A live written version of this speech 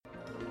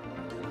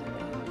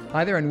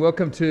Hi there and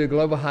welcome to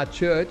Global Heart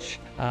Church.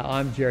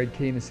 I'm Jared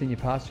Keane, the Senior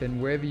Pastor,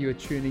 and wherever you are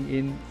tuning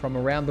in from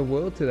around the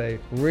world today,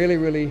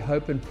 really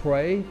hope and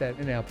pray that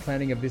in our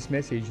planning of this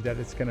message that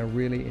it's going to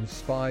really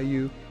inspire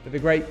you for the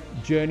great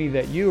journey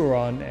that you are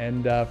on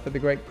and for the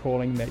great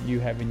calling that you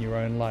have in your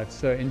own life.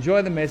 So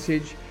enjoy the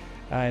message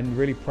and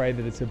really pray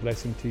that it's a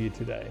blessing to you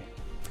today.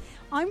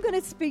 I'm going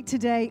to speak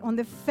today on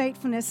the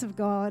faithfulness of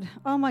God.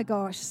 Oh my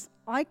gosh,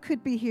 I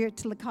could be here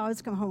till the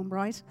cows come home,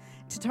 right?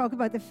 To talk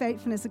about the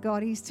faithfulness of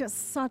God. He's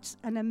just such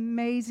an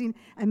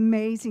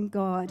amazing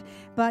God.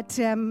 But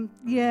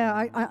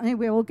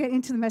anyway, we'll get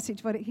into the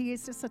message, but he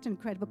is just such an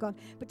incredible God.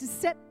 But to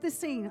set the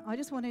scene, I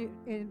just want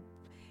to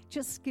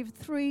just give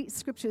 3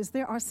 scriptures.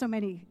 There are so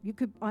many.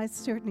 I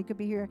certainly could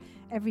be here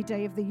every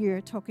day of the year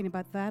talking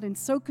about that, and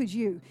so could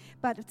you.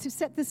 But to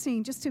set the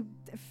scene, just a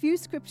few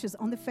scriptures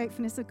on the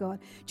faithfulness of God.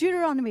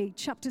 Deuteronomy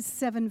chapter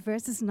 7,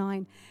 verses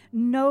 9.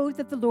 Know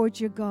that the Lord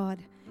your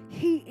God,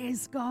 he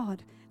is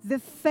God, the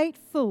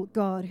faithful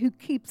God who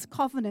keeps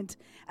covenant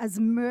as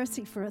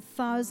mercy for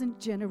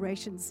 1,000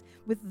 generations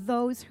with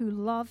those who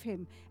love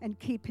him and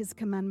keep his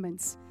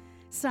commandments.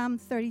 Psalm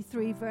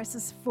 33,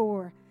 verses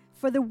 4.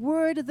 For the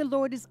word of the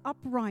Lord is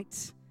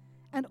upright,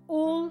 and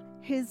all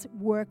his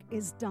work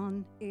is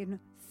done in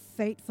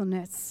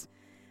faithfulness.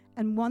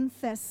 And 1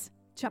 Thess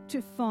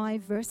chapter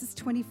 5, verses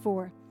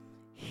 24.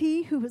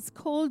 He who has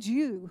called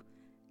you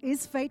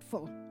is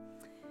faithful,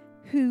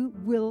 who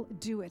will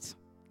do it.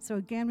 So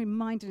again,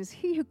 reminded us,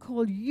 he who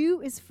called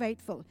you is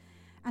faithful.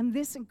 And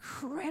this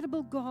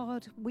incredible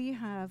God we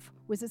have,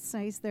 as it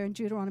says there in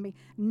Deuteronomy,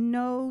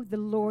 know the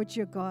Lord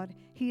your God.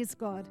 He is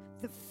God,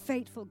 the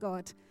faithful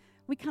God.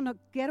 We cannot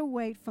get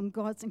away from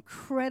God's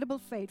incredible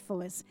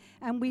faithfulness.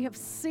 And we have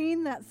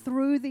seen that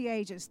through the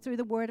ages, through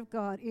the Word of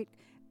God. It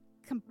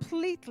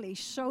completely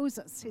shows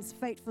us his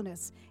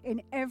faithfulness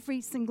in every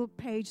single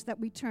page that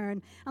we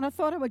turn. And I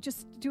thought I would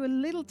just do a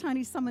little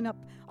tiny summing up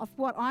of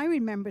what I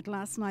remembered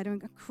last night,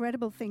 and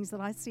incredible things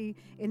that I see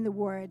in the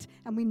Word.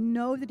 And we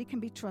know that he can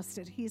be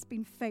trusted. He has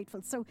been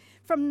faithful. So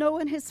from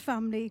Noah and his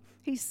family,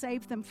 he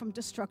saved them from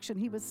destruction.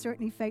 He was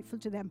certainly faithful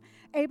to them.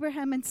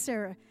 Abraham and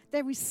Sarah,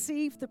 they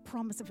received the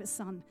promise of his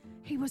son.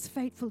 He was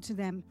faithful to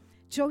them.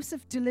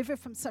 Joseph delivered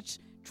from such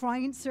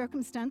trying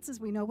circumstances,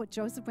 we know what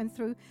Joseph went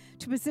through,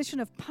 to a position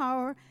of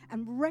power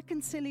and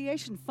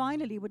reconciliation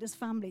finally with his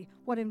family.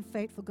 What a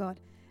faithful God.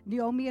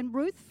 Naomi and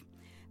Ruth,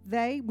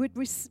 they would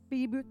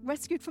be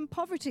rescued from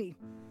poverty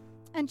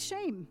and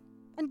shame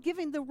and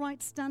given the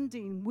right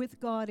standing with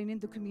God and in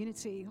the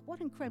community. What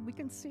incredible. We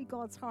can see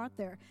God's heart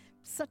there.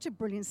 Such a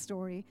brilliant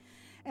story.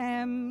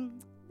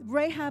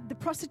 Rahab the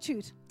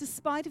prostitute,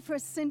 despite of her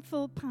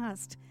sinful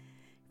past,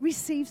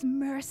 receives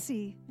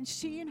mercy, and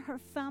she and her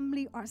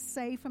family are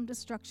saved from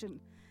destruction.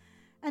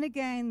 And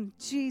again,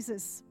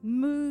 Jesus,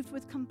 moved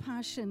with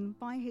compassion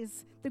by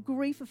the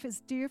grief of his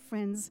dear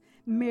friends,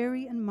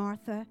 Mary and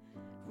Martha,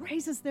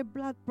 raises their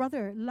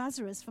brother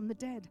Lazarus from the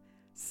dead.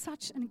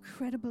 Such an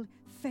incredible,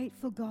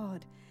 faithful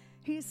God.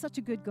 He is such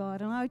a good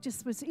God. And I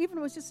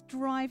was just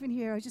driving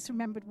here, I just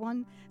remembered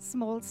one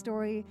small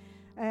story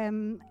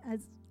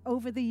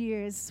over the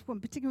years,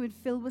 particularly when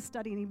Phil was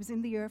studying. He was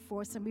in the Air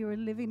Force, and we were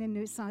living in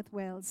New South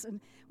Wales. And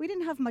we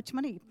didn't have much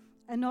money,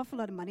 an awful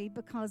lot of money,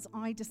 because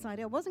I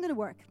decided I wasn't going to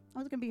work. I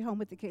was going to be home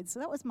with the kids.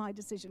 So that was my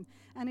decision.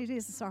 And it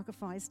is a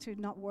sacrifice to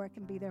not work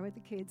and be there with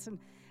the kids.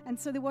 And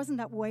so there wasn't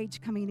that wage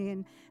coming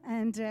in.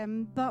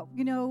 And but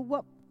you know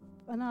what?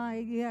 And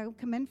I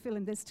commend Phil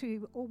in this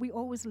too. We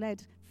always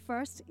led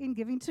first in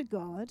giving to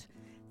God,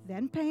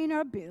 then paying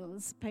our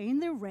bills, paying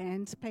the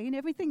rent, paying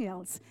everything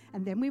else,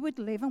 and then we would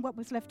live on what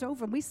was left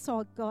over. And we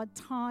saw God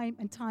time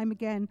and time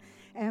again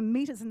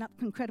meet us in that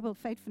incredible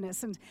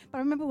faithfulness. But I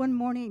remember one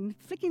morning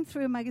flicking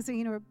through a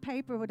magazine or a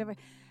paper or whatever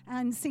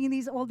and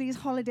seeing all these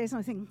holidays, and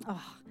I think,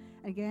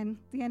 again,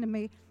 the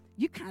enemy,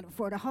 you can't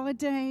afford a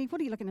holiday.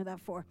 What are you looking at that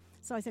for?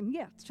 So I said,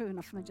 yeah, it's true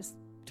enough, and I just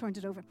turned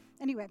it over.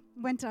 Anyway,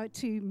 went out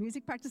to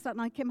music practice that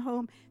night, came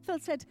home. Phil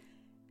said,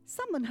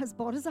 someone has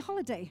bought us a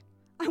holiday.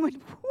 I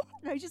went, what?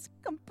 And I just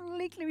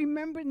completely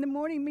remember in the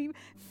morning me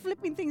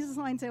flipping things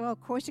aside and saying, well,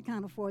 of course you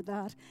can't afford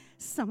that.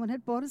 Someone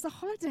had bought us a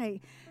holiday.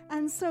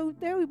 And so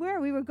there we were.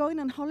 We were going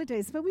on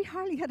holidays, but we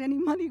hardly had any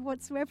money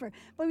whatsoever.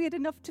 But we had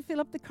enough to fill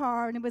up the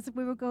car, and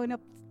we were going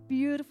up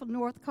beautiful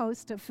north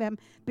coast of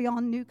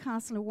beyond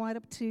Newcastle and right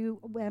up to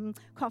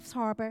Coffs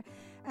Harbour.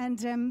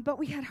 But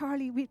we had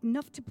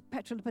enough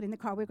petrol to put in the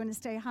car. We were going to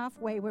stay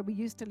halfway where we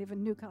used to live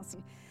in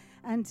Newcastle.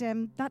 And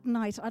that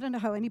night, I don't know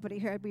how anybody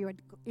heard we were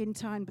in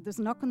town, but there was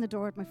a knock on the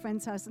door at my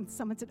friend's house, and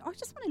someone said, I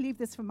just want to leave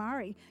this for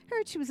Mary.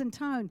 Heard she was in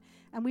town.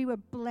 And we were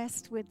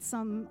blessed with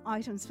some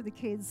items for the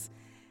kids.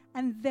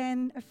 And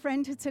then a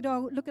friend had said,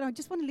 look, I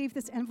just want to leave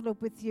this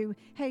envelope with you.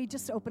 Hey,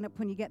 just open up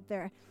when you get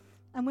there.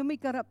 And when we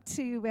got up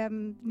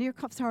to near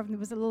Coffs Harbour, there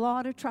was a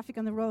lot of traffic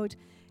on the road.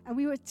 And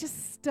we were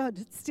just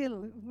stood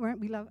still,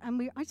 weren't we, love?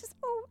 And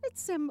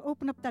let's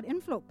open up that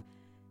envelope.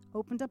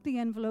 Opened up the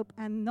envelope,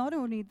 and not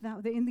only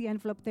that, in the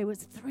envelope there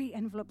was 4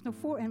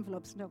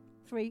 envelopes,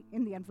 3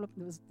 in the envelope,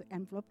 there was the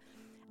envelope,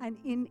 and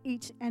in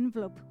each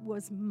envelope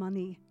was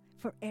money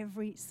for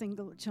every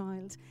single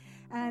child.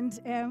 And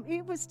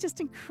it was just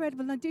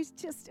incredible. And it was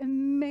just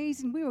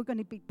amazing. We were going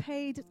to be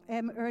paid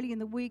early in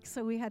the week,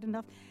 so we had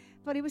enough.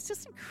 But it was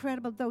just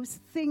incredible,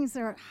 those things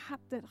that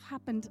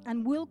happened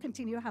and will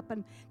continue to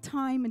happen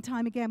time and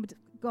time again with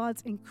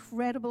God's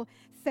incredible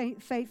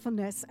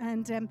faithfulness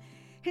and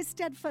His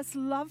steadfast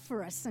love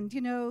for us. And,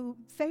 you know,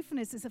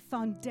 faithfulness is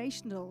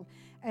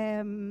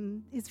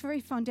it's very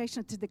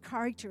foundational to the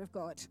character of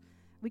God.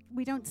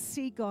 We don't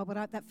see God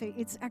without that faith.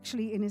 It's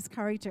actually in His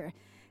character.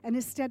 And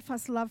His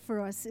steadfast love for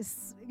us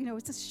is, you know,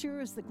 it's as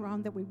sure as the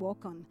ground that we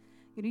walk on.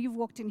 You know, you've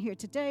walked in here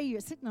today, you're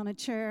sitting on a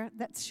chair,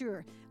 that's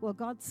sure. Well,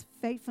 God's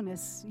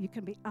faithfulness, you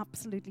can be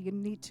absolutely, you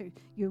need to.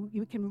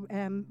 You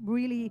can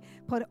really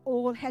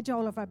hedge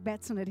all of our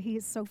bets on it. He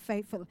is so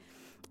faithful.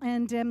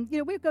 And, you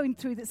know, we're going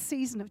through this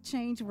season of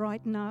change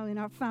right now in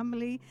our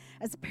family.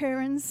 As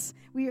parents,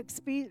 we are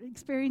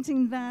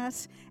experiencing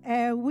that.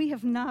 We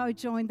have now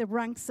joined the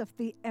ranks of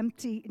the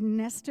empty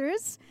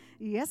nesters.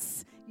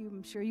 Yes,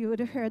 I'm sure you would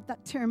have heard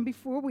that term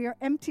before. We are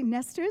empty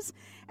nesters.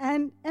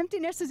 And empty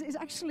nesters is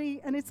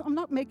actually, and I'm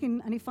not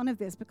making any fun of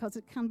this because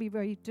it can be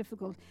very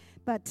difficult,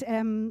 but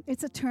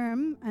it's a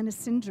term and a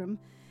syndrome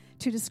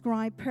to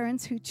describe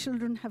parents whose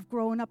children have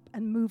grown up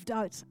and moved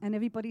out. And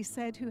everybody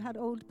said who had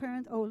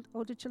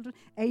older children,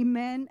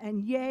 amen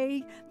and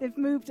yay. They've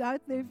moved out.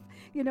 They've,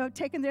 you know,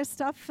 taken their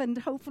stuff and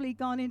hopefully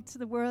gone into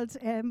the world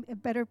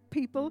better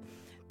people.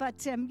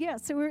 But so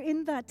we're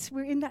in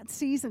that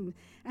season.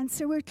 And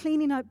so we're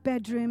cleaning out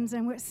bedrooms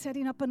and we're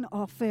setting up an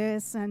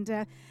office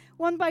and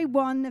one by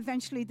one,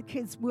 eventually the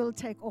kids will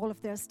take all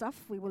of their stuff.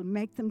 We will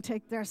make them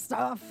take their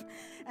stuff.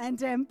 And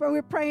but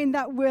we're praying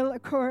that will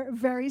occur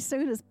very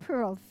soon as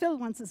Pearl. Phil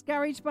wants his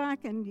garage back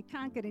and you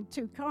can't get in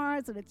 2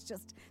 cars and it's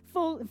just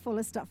full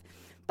of stuff.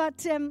 But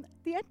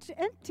the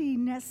empty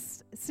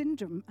nest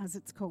syndrome, as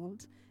it's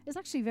called, is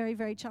actually very,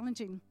 very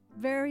challenging.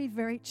 Very,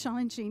 very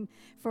challenging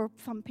for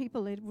some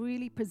people. It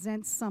really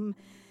presents some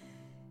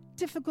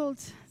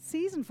difficult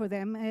season for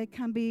them. It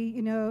can be,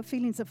 you know,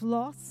 feelings of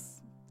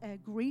loss,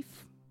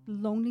 grief,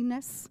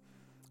 loneliness,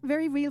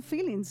 very real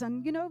feelings.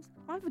 And, you know,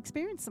 I've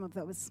experienced some of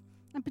those.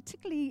 And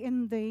particularly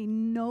in the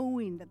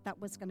knowing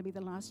that was going to be the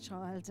last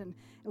child and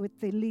with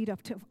the lead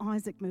up to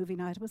Isaac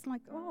moving out, it was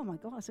like, oh my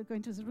gosh, I'm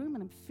going to his room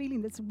and I'm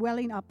feeling this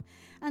welling up.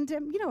 And,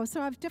 you know,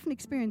 so I've definitely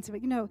experienced it,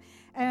 you know,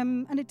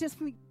 and it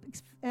definitely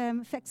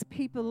affects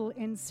people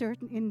in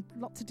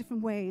lots of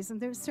different ways. And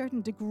there's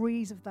certain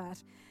degrees of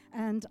that.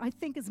 And I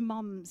think as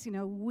mums, you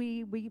know,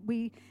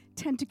 we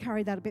tend to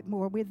carry that a bit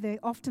more. We're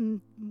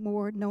often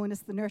more known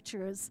as the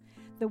nurturers,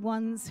 the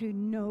ones who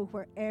know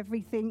where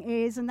everything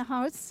is in the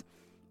house.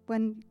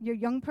 When your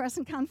young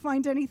person can't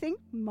find anything,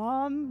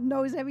 mom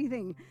knows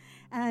everything.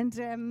 And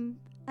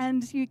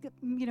you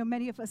know,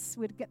 many of us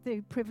would get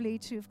the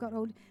privilege to have got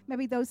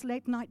maybe those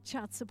late night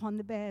chats upon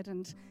the bed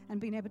and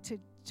being able to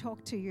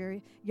talk to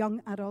your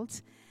young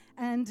adult.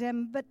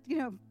 And but, you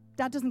know,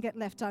 that doesn't get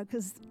left out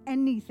because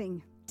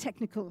anything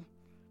technical,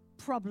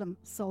 problem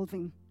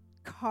solving,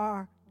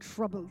 car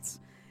troubles,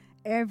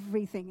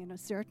 everything, you know,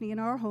 certainly in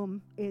our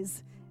home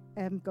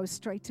goes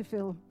straight to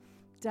Phil.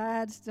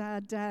 Dad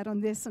on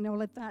this and all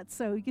of that.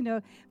 So, you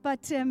know,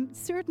 but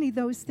certainly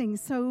those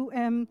things. So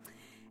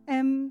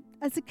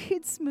as the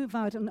kids move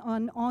out and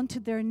on to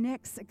their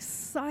next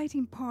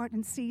exciting part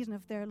and season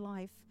of their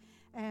life,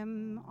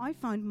 I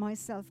found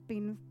myself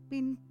being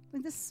in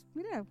this,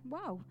 you know,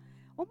 wow,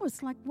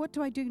 almost like, what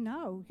do I do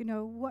now? You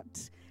know,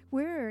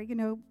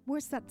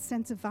 where's that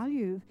sense of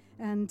value?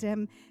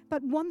 And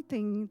but one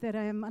thing that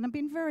and I'm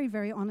being very,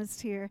 very honest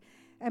here,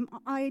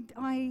 I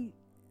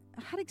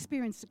had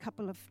experienced a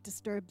couple of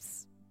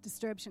disturbings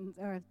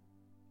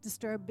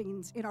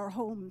in our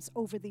homes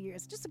over the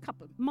years. Just a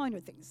couple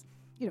minor things,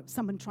 you know,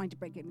 someone trying to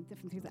break in and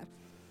different things like that.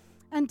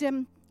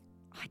 And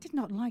I did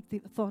not like the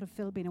thought of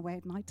Phil being away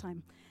at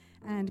nighttime,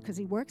 and because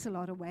he works a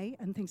lot away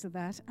and things like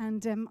that.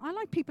 And I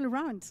like people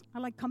around. I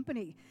like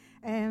company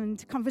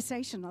and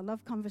conversation. I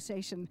love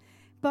conversation.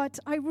 But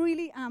I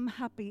really am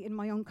happy in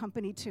my own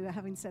company too.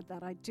 Having said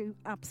that, I do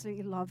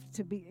absolutely love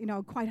to be, you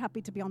know, quite happy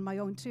to be on my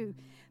own too.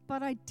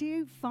 But I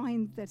do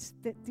find that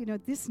you know,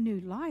 this new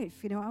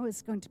life, you know, I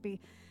was going to be,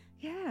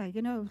 yeah,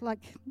 you know, like,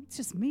 it's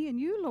just me and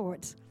you,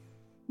 Lord.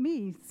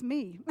 It's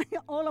me,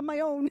 all on my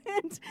own.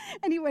 And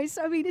anyway,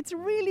 so I mean, it's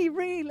really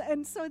real.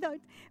 And so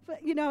that,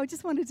 but, you know, I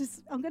just wanted to,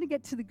 I'm going to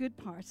get to the good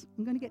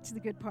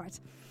part.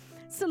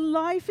 So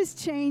life is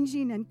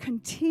changing and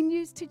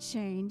continues to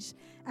change,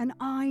 and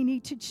I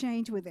need to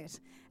change with it.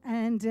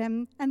 And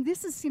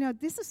this is, you know,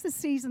 this is the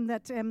season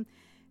that,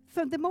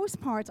 for the most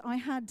part, I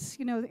had,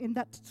 you know, in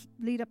that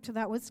lead up to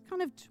that was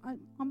kind of, I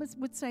almost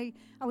would say,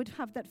 I would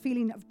have that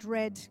feeling of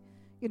dread.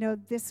 You know,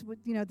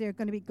 they're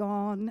going to be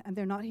gone and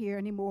they're not here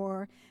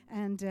anymore,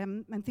 and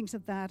things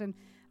like that. And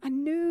I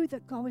knew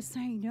that God was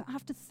saying, you know,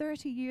 after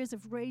 30 years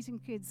of raising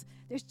kids,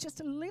 there's just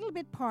a little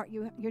bit part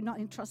you're not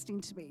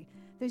entrusting to me.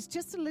 There's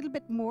just a little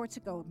bit more to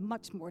go,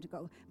 much more to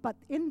go. But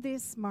in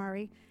this,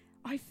 Mari,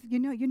 you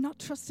know, you're not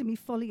trusting me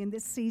fully in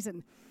this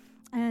season.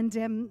 And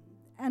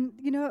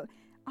you know,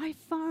 I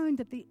found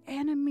that the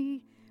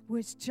enemy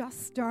was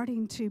just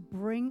starting to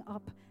bring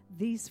up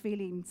these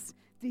feelings,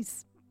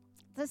 this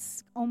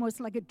almost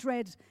like a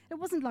dread. It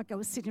wasn't like I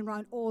was sitting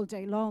around all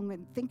day long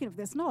and thinking of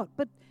this, not.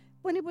 But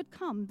when it would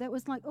come, that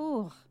was like,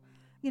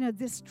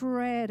 this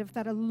dread of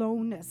that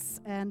aloneness.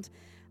 And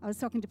I was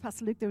talking to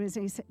Pastor Luke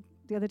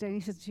the other day, and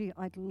he said, gee,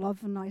 I'd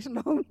love a night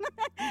alone.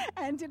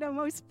 And,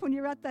 most when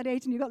you're at that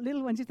age and you've got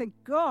little ones, you think,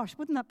 gosh,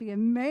 wouldn't that be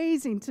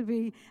amazing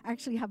to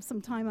actually have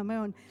some time on my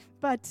own?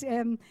 But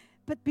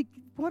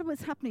what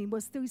was happening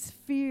was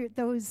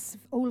those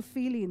old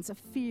feelings of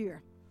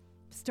fear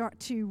start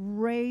to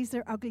raise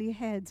their ugly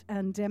head.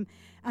 And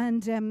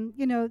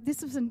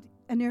this was an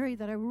area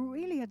that I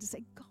really had to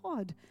say,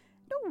 God,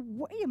 no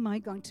way am I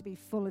going to be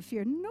full of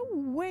fear. No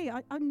way.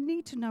 I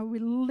need to now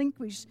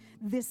relinquish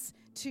this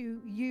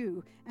to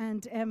you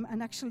and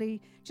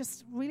actually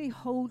just really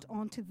hold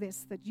on to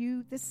this, that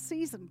this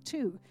season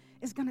too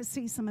is going to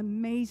see some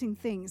amazing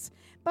things.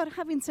 But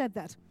having said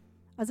that,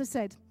 as I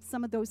said,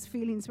 some of those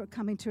feelings were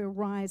coming to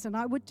arise, and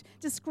I would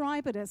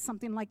describe it as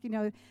something like,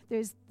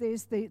 there's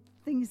the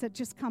things that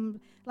just come,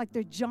 like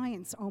they're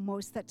giants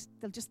almost, that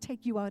they'll just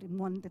take you out in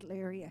one little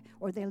area,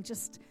 or they'll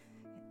just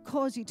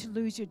cause you to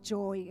lose your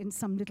joy in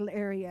some little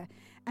area.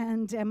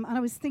 And I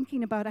was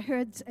thinking about, I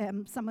heard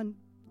someone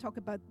talk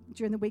about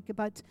during the week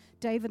about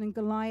David and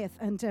Goliath,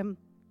 and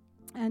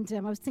I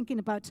was thinking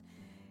about,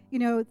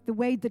 the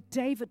way that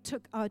David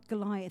took out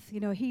Goliath.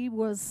 He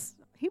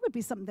would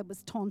be something that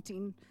was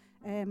taunting,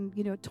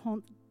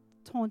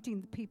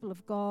 taunting the people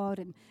of God,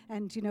 and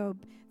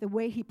the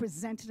way he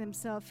presented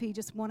himself. He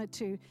just wanted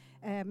to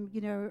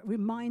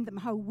remind them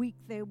how weak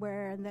they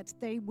were and that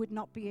they would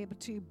not be able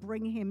to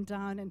bring him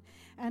down.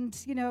 And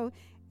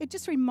it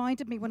just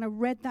reminded me when I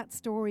read that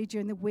story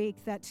during the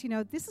week that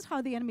this is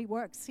how the enemy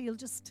works. He'll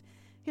just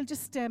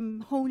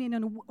hone in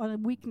on a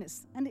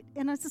weakness,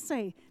 and as I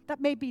say, that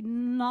may be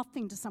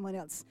nothing to someone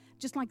else.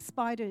 Just like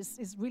spiders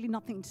is really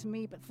nothing to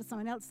me, but for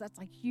someone else, that's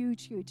a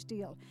huge, huge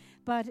deal.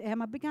 But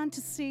I began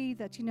to see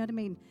that,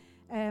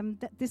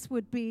 that this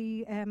would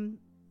be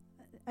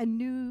a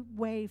new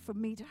way for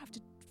me to have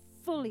to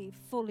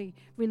fully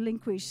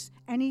relinquish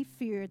any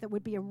fear that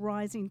would be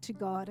arising to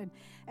God.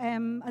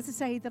 And as I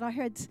say, that I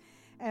heard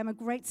a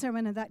great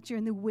sermon on that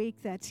during the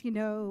week, that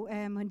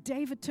when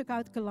David took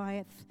out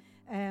Goliath,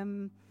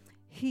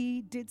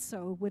 he did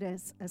so with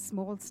a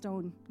small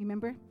stone. You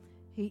remember?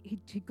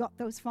 He got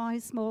those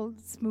 5 small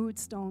smooth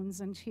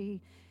stones, and he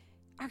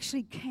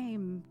actually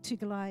came to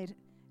Goliath.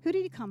 Who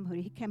did he come to?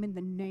 He came in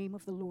the name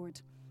of the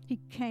Lord. He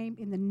came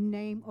in the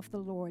name of the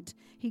Lord.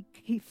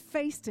 He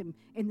faced him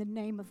in the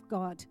name of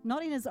God,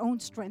 not in his own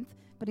strength,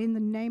 but in the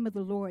name of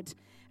the Lord.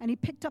 And he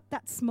picked up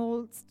that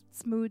small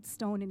smooth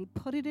stone and he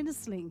put it in a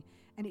sling,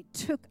 and he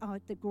took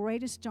out the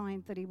greatest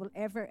giant that he will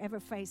ever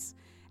face.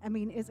 I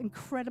mean, it's an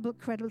incredible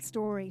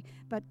story.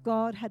 But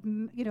God had,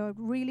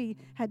 really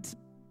had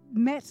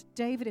met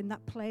David in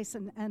that place,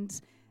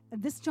 and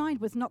this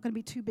giant was not going to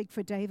be too big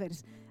for David.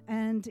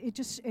 And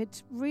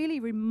it really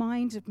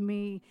reminded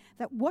me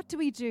that what do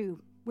we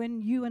do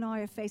when you and I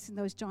are facing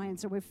those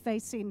giants, or we're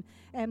facing,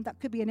 that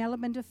could be an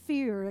element of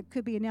fear, or it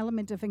could be an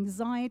element of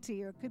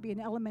anxiety, or it could be an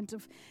element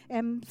of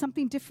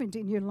something different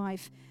in your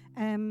life.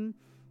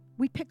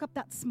 We pick up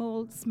that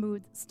small,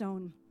 smooth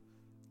stone,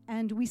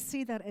 and we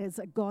see that as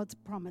a God's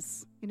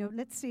promise.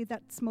 Let's see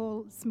that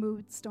small,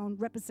 smooth stone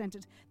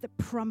represented the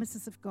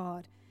promises of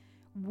God.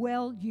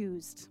 Well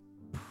used,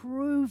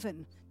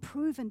 proven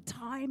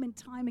time and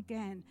time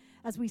again,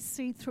 as we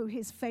see through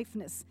his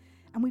faithfulness.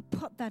 And we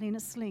put that in a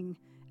sling,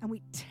 and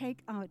we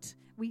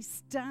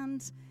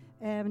stand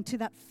to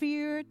that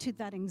fear, to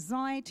that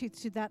anxiety,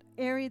 to that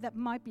area that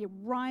might be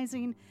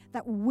arising,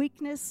 that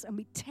weakness, and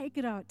we take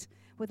it out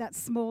with that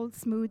small,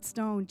 smooth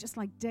stone, just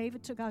like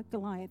David took out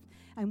Goliath.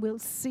 And we'll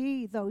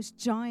see those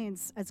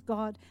giants as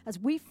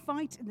we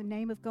fight in the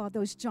name of God,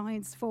 those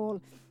giants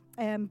fall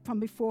from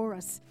before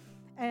us.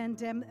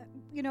 And,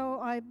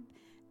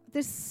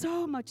 there's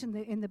so much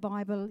in the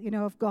Bible,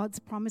 of God's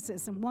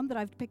promises. And one that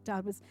I've picked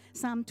out was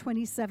Psalm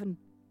 27.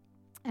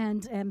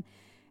 And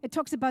it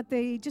talks about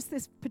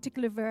this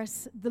particular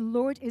verse, the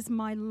Lord is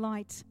my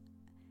light.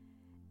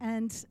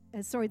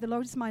 The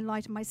Lord is my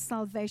light and my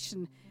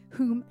salvation.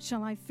 Whom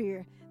shall I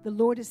fear? The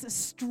Lord is the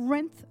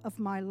strength of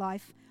my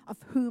life. Of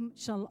whom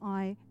shall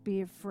I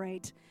be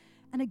afraid?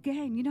 And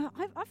again,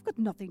 I've got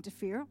nothing to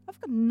fear.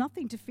 I've got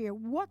nothing to fear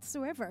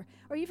whatsoever.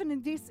 Or even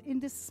in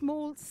this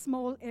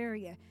small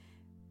area,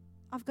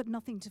 I've got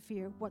nothing to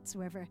fear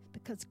whatsoever,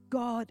 because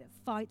God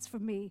fights for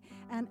me.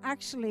 And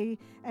actually,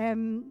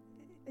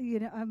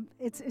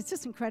 it's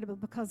just incredible,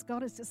 because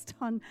God has just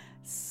done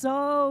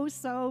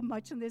so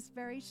much in this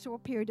very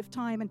short period of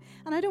time.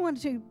 And I don't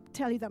want to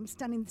tell you that I'm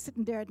sitting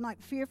there at night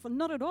fearful,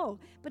 not at all.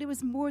 But it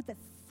was more the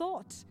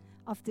thought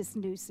of this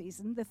new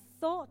season, the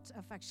thought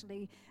of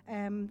actually,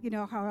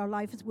 how our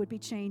lives would be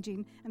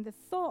changing, and the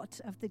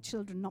thought of the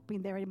children not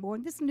being there anymore,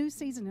 and this new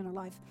season in our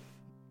life.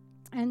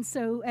 And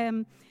so,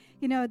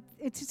 you know,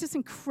 it's just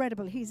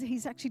incredible.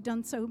 He's actually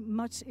done so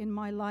much in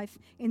my life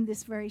in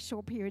this very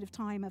short period of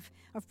time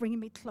of bringing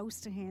me close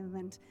to him.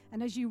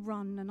 And as you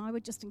run, and I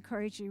would just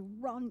encourage you,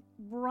 run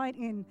right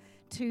in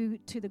to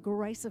the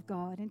grace of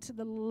God, into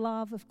the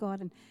love of God.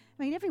 And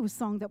I mean, every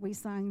song that we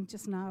sang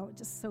just now,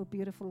 just so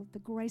beautiful. The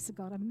grace of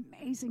God,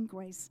 amazing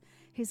grace.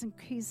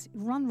 He's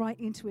run right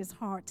into his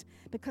heart,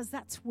 because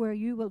that's where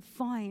you will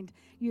find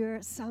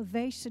your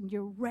salvation,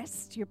 your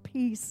rest, your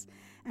peace.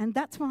 And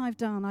that's what I've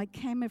done. I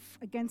came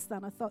against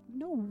that. I thought,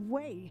 no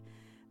way.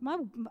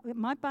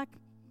 My back,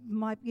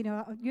 you're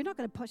not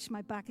going to push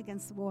my back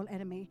against the wall,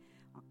 enemy.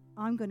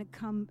 I'm going to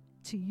come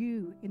to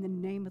you in the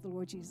name of the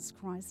Lord Jesus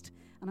Christ.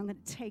 And I'm going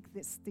to take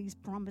these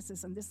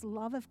promises and this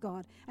love of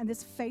God and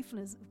this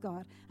faithfulness of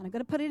God, and I'm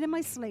going to put it in my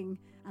sling,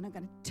 and I'm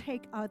going to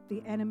take out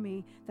the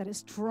enemy that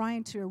is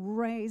trying to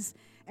erase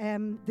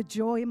the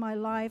joy in my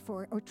life,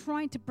 or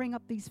trying to bring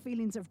up these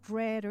feelings of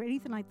dread or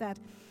anything like that.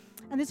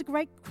 And there's a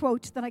great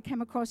quote that I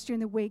came across during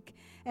the week.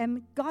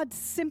 God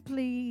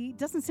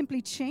doesn't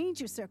simply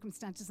change your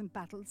circumstances and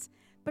battles,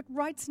 but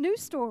writes new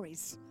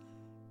stories,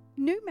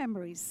 new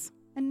memories,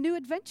 and new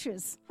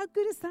adventures. How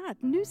good is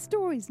that? New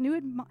stories,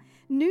 new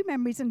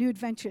memories, and new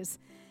adventures.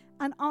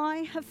 And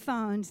I have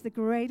found the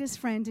greatest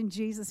friend in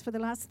Jesus for the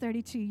last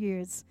 32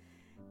 years.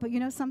 But you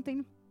know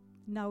something?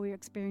 Now we're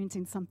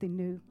experiencing something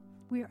new.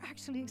 We are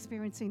actually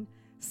experiencing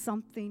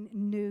something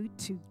new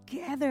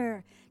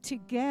together.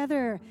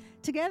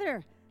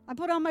 I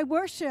put on my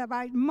worship.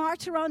 I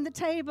march around the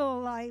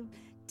table. I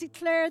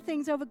declare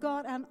things over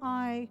God. And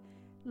I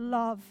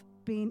love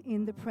being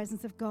in the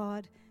presence of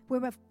God,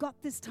 where I've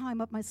got this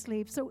time up my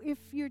sleeve. So if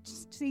your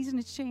season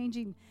is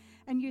changing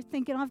and you're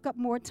thinking, I've got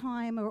more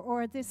time,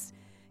 or this,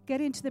 get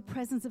into the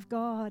presence of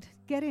God.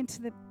 Get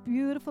into the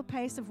beautiful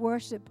pace of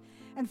worship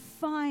and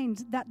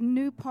find that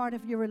new part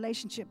of your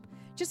relationship.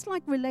 Just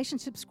like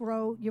relationships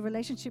grow, your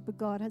relationship with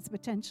God has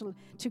potential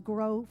to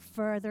grow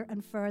further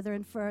and further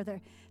and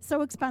further.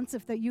 So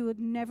expansive that you would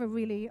never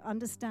really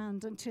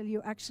understand until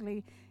you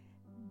actually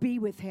be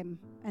with him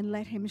and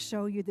let him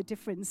show you the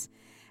difference.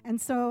 And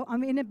so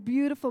I'm in a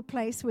beautiful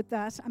place with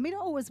that. I mean, it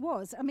always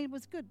was. I mean, it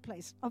was a good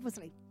place,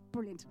 obviously.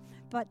 Brilliant.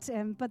 But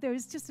there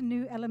is just a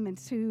new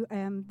element to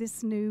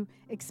this new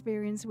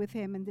experience with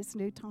him and this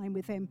new time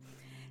with him.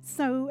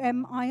 So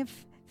I have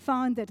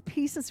found that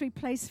peace has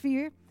replaced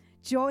fear.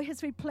 Joy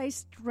has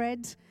replaced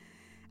dread.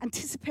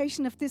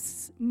 Anticipation of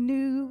this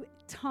new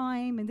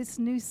time and this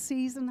new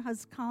season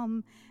has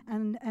come.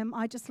 And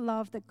I just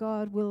love that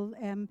God will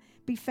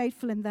be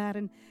faithful in that.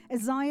 And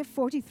Isaiah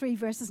 43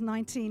 verses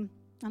 19.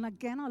 And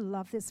again, I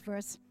love this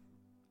verse.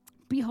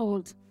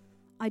 Behold,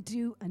 I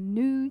do a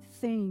new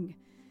thing.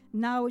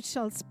 Now it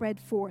shall spring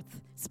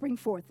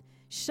forth.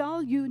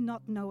 Shall you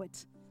not know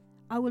it?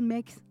 I will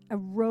make a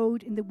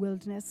road in the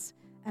wilderness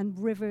and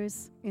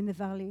rivers in the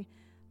valley.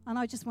 And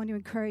I just want to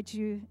encourage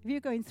you, if you're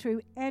going through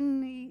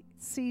any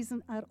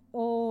season at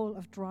all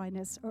of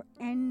dryness, or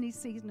any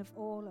season of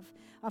all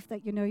of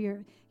that, you know,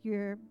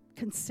 you're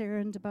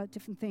concerned about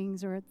different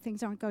things, or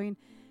things aren't going,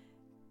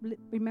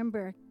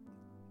 remember,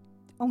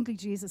 only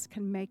Jesus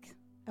can make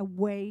a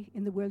way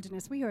in the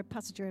wilderness. We heard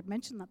Pastor Jared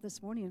mention that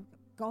this morning.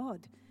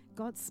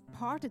 God's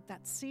parted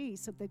that sea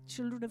so the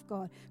children of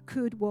God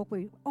could walk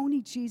with.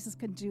 Only Jesus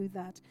can do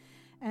that.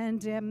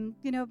 And,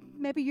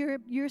 maybe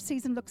your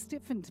season looks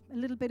different, a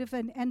little bit of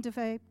an end of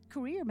a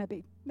career,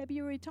 maybe. Maybe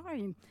you're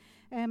retiring.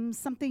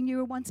 Something you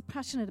were once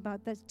passionate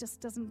about that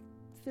just doesn't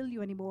fill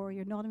you anymore.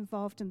 You're not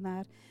involved in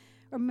that.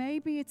 Or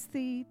maybe it's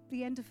the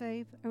end of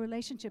a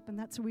relationship, and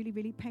that's really,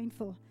 really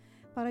painful.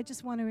 But I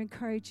just want to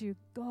encourage you,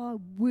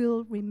 God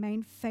will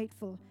remain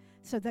faithful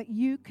so that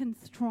you can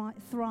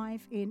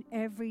thrive in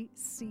every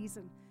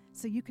season.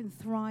 So you can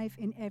thrive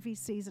in every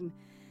season.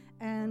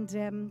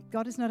 And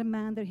God is not a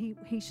man that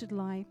he should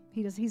lie.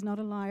 He's not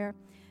a liar.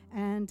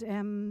 And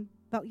the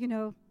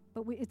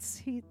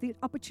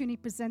opportunity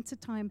presents a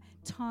time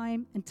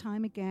and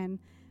time again.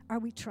 Are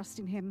we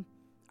trusting him?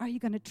 Are you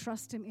going to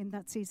trust him in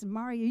that season?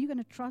 Mari, are you going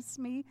to trust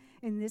me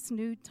in this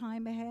new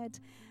time ahead?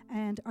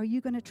 And are you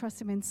going to trust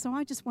him in? So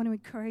I just want to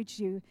encourage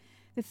you,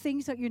 the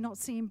things that you're not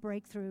seeing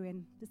breakthrough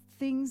in, the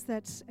things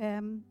that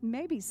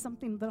maybe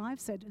something that I've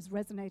said has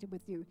resonated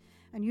with you,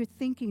 and you're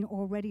thinking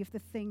already of the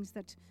things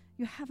that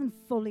you haven't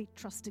fully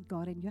trusted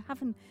God in, you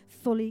haven't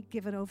fully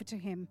given over to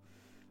him.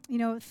 You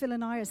know, Phil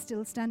and I are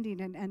still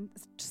standing and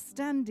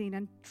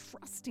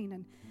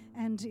trusting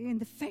and in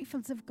the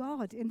faithfulness of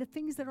God, in the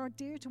things that are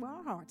dear to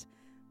our heart.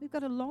 We've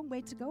got a long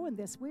way to go in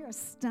this. We are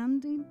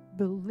standing,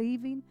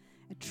 believing,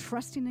 and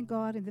trusting in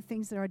God in the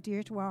things that are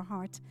dear to our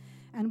heart.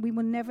 And we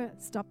will never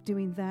stop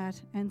doing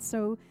that. And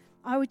so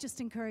I would just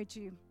encourage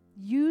you,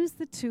 use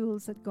the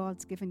tools that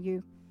God's given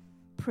you.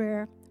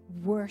 Prayer,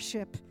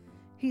 worship.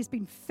 He's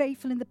been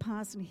faithful in the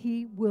past, and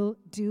he will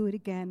do it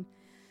again.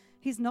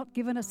 He's not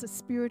given us a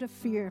spirit of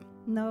fear,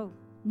 no,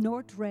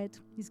 nor dread.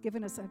 He's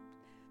given us a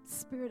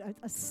spirit,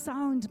 a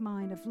sound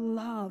mind of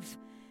love.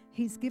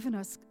 He's given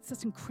us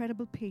such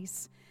incredible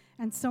peace.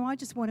 And so I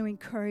just want to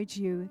encourage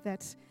you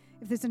that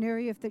if there's an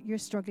area that you're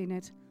struggling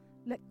at,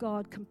 let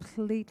God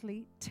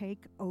completely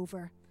take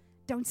over.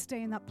 Don't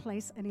stay in that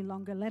place any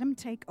longer. Let him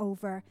take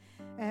over.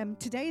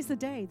 Today is the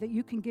day that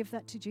you can give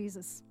that to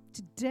Jesus.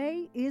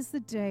 Today is the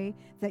day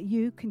that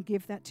you can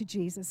give that to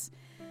Jesus.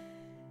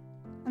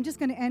 I'm just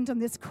going to end on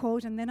this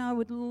quote, and then I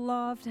would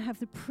love to have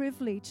the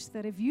privilege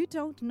that if you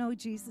don't know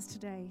Jesus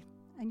today,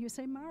 and you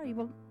say, Mary,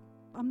 well,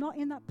 I'm not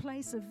in that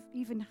place of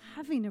even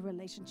having a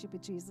relationship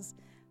with Jesus,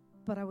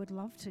 but I would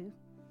love to.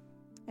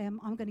 I'm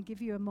going to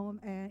give you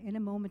in a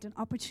moment an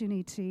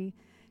opportunity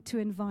to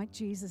invite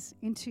Jesus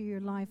into your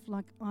life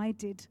like I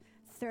did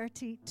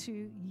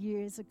 32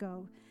 years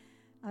ago.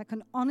 I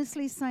can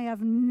honestly say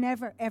I've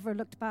never, ever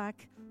looked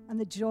back, and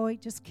the joy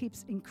just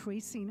keeps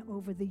increasing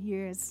over the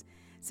years.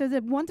 So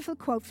the wonderful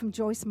quote from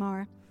Joyce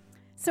Meyer.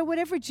 So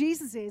whatever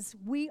Jesus is,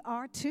 we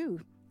are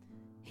too.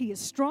 He is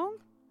strong,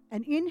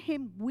 and in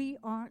him we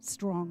are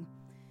strong.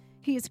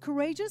 He is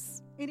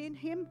courageous, and in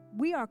him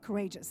we are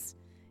courageous.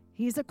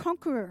 He is a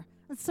conqueror,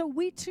 and so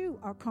we too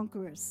are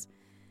conquerors.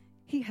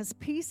 He has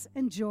peace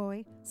and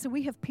joy, so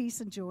we have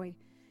peace and joy.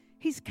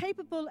 He's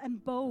capable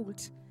and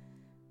bold,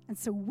 and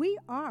so we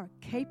are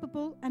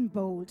capable and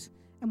bold.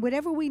 And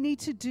whatever we need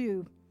to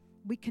do,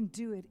 we can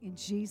do it in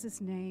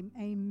Jesus' name.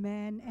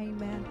 Amen.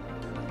 Amen.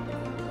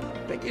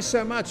 Thank you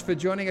so much for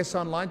joining us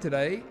online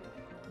today.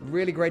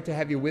 Really great to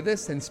have you with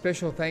us, and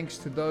special thanks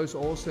to those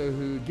also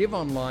who give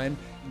online.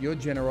 Your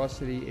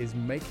generosity is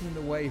making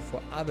the way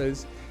for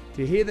others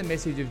to hear the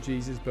message of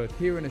Jesus both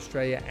here in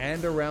Australia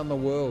and around the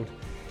world.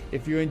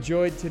 If you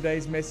enjoyed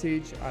today's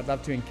message, I'd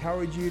love to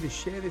encourage you to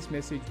share this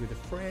message with a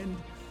friend,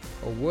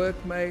 a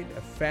workmate,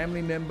 a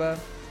family member,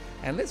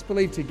 and let's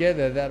believe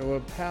together that it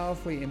will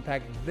powerfully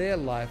impact their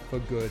life for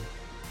good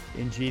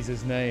in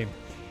Jesus' name.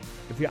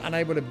 If you're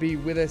unable to be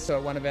with us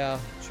at one of our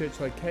church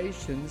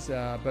locations,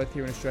 both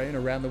here in Australia and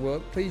around the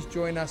world, please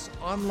join us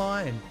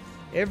online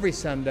every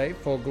Sunday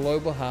for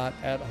Global Heart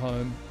at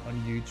Home on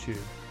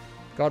YouTube.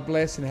 God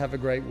bless and have a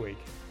great week.